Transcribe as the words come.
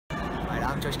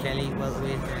Josh Kelly,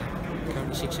 welterweight,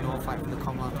 currently 6-0, fighting for the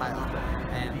Commonwealth title.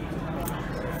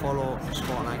 Follow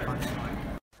sport icons.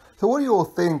 So what do you all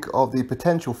think of the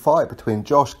potential fight between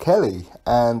Josh Kelly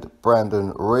and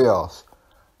Brandon Rios?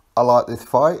 I like this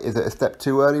fight. Is it a step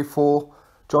too early for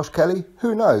Josh Kelly?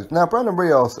 Who knows? Now, Brandon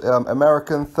Rios,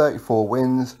 American, 34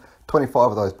 wins, 25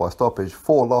 of those by stoppage,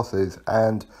 4 losses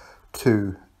and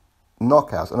 2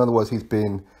 knockouts. In other words, he's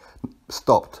been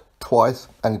stopped twice,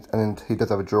 and he does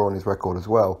have a draw on his record as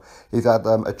well. He's had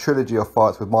a trilogy of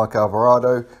fights with Mike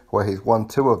Alvarado, where he's won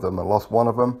 2 of them and lost 1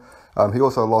 of them. He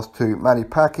also lost to Manny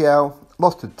Pacquiao,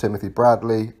 lost to Timothy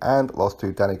Bradley, and lost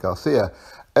to Danny Garcia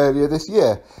earlier this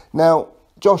year. Now,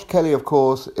 Josh Kelly, of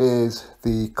course, is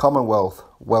the Commonwealth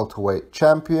welterweight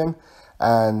champion,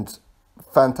 and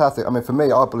fantastic. I mean, for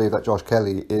me, I believe that Josh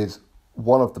Kelly is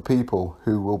one of the people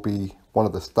who will be one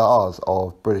of the stars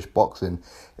of British boxing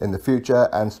in the future,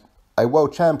 and a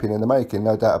world champion in the making,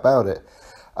 no doubt about it.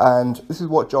 And this is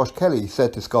what Josh Kelly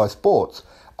said to Sky Sports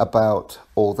about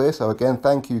all this. So again,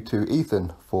 thank you to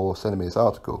Ethan for sending me this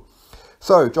article.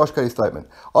 So, Josh Kelly's statement: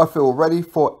 I feel ready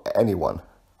for anyone.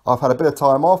 I've had a bit of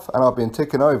time off and I've been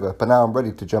ticking over, but now I'm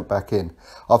ready to jump back in.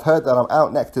 I've heard that I'm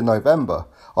out next in November.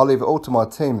 I'll leave it all to my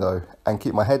team though and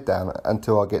keep my head down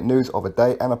until I get news of a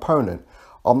date and opponent.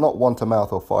 I'm not one to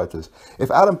mouth off fighters.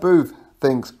 If Adam Booth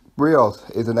thinks Rios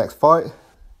is the next fight,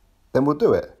 then we'll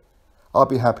do it. I'll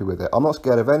be happy with it. I'm not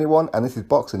scared of anyone, and this is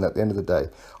boxing at the end of the day.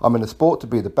 I'm in the sport to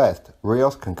be the best.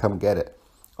 Rios can come get it.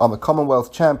 I'm a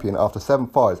Commonwealth champion after 7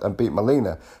 fights and beat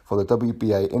Molina for the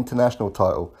WBA international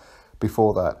title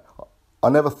before that. I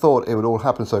never thought it would all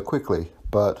happen so quickly,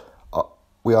 but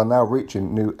we are now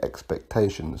reaching new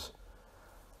expectations.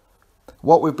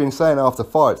 What we've been saying after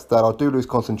fights, that I do lose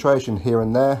concentration here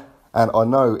and there, and I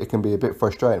know it can be a bit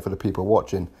frustrating for the people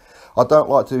watching. I don't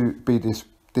like to be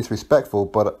disrespectful,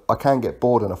 but I can get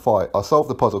bored in a fight. I solve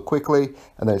the puzzle quickly,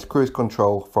 and then it's cruise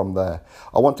control from there.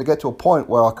 I want to get to a point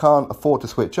where I can't afford to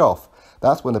switch off.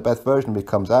 That's when the best version of me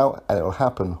comes out, and it'll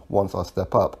happen once I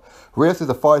step up. Rios is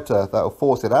a fighter that will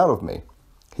force it out of me.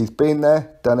 He's been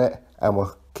there, done it, and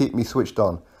will keep me switched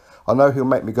on. I know he'll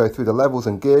make me go through the levels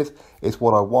and gears. It's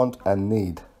what I want and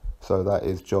need. So that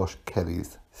is Josh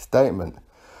Kelly's statement.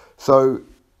 So,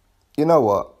 you know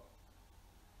what?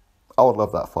 I would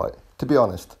love that fight, to be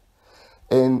honest.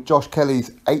 In Josh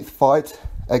Kelly's 8th fight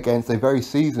against a very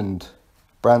seasoned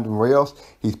Brandon Rios,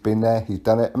 he's been there, he's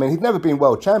done it. I mean, he's never been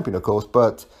world champion, of course,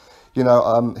 but, you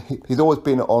know, he's always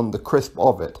been on the crisp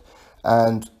of it.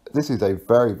 And this is a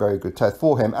very, very good test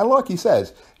for him. And like he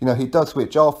says, you know, he does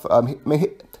switch off.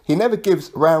 He never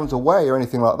gives rounds away or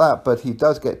anything like that, but he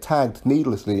does get tagged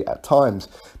needlessly at times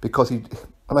because he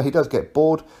does get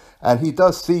bored, and he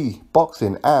does see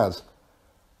boxing as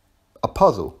a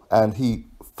puzzle, and he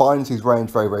finds his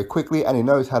range very, very quickly, and he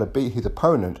knows how to beat his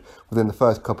opponent within the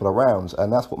first couple of rounds,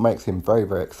 and that's what makes him very,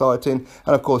 very exciting.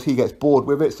 And of course, he gets bored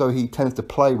with it, so he tends to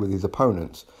play with his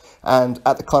opponents. And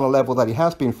at the kind of level that he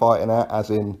has been fighting at,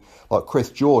 as in like Kris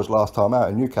George last time out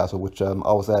in Newcastle, which I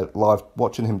was there live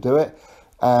watching him do it.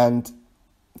 And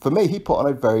for me, he put on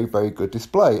a very, very good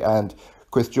display. And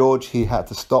Kris George, he had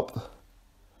to stop,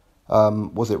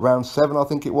 was it round 7, I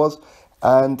think it was.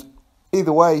 And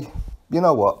either way, you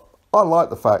know what? I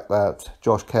like the fact that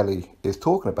Josh Kelly is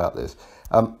talking about this.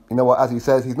 You know what, as he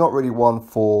says, he's not really one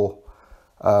for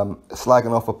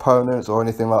slagging off opponents or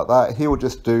anything like that. He will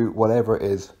just do whatever it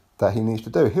is that he needs to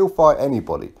do. He'll fight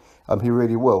anybody. He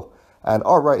really will. And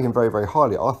I rate him very, very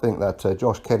highly. I think that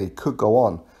Josh Kelly could go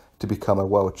on to become a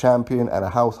world champion and a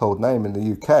household name in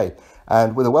the UK.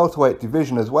 And with a welterweight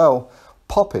division as well,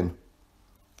 popping,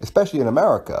 especially in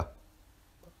America.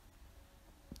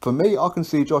 For me, I can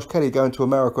see Josh Kelly going to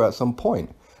America at some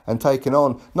point and taking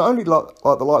on not only like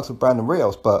the likes of Brandon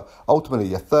Rios, but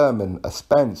ultimately a Thurman, a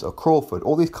Spence, a Crawford,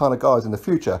 all these kind of guys in the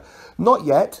future. Not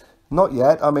yet. Not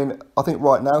yet. I mean, I think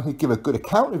right now he'd give a good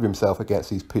account of himself against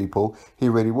these people. He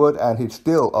really would, and he'd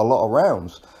steal a lot of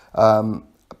rounds.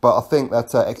 But I think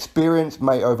that experience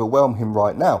may overwhelm him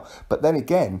right now. But then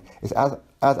again, it's as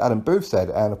Adam Booth said,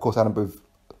 and of course Adam Booth,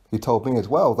 he told me as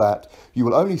well, that you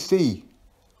will only see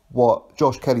what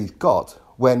Josh Kelly's got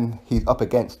when he's up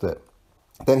against it.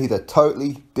 Then he's a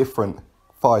totally different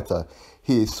fighter.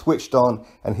 He is switched on,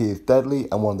 and he is deadly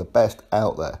and one of the best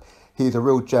out there. He's a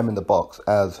real gem in the box,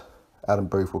 as Adam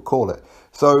Booth will call it.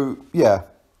 So, yeah.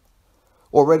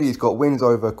 Already he's got wins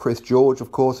over Kris George,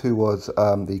 of course, who was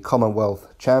the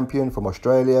Commonwealth champion from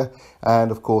Australia,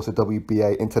 and of course a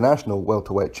WBA international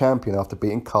welterweight champion after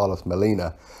beating Carlos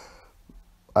Molina.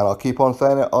 And I'll keep on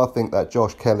saying it, I think that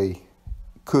Josh Kelly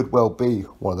could well be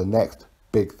one of the next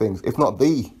big things, if not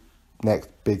the next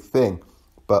big thing.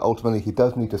 but ultimately he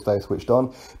does need to stay switched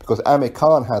on, because Amir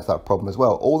Khan has that problem as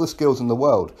well. All the skills in the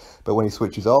world, but when he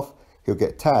switches off, he'll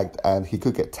get tagged, and he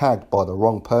could get tagged by the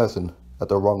wrong person at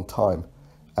the wrong time,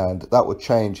 and that would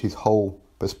change his whole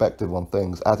perspective on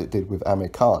things, as it did with Amir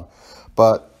Khan.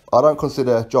 But I don't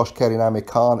consider Josh Kelly and Amir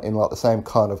Khan in like the same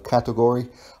kind of category.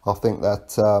 I think that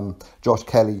Josh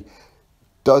Kelly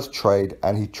does trade,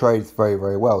 and he trades very,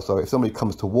 very well. So if somebody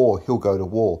comes to war, he'll go to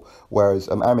war. Whereas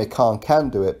Amir Khan can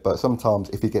do it, but sometimes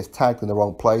if he gets tagged in the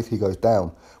wrong place, he goes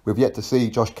down. We've yet to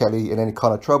see Josh Kelly in any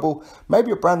kind of trouble.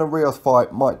 Maybe a Brandon Rios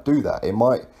fight might do that. It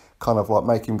might kind of like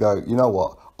make him go, you know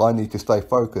what, I need to stay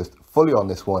focused fully on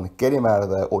this one, get him out of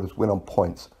there, or just win on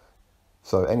points.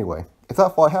 So anyway, if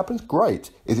that fight happens, great.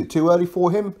 Is it too early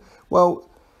for him? Well,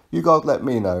 you guys let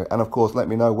me know. And of course, let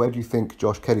me know, where do you think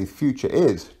Josh Kelly's future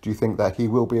is? Do you think that he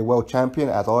will be a world champion,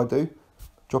 as I do?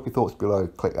 Drop your thoughts below,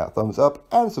 click that thumbs up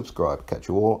and subscribe. Catch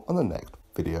you all on the next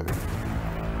video.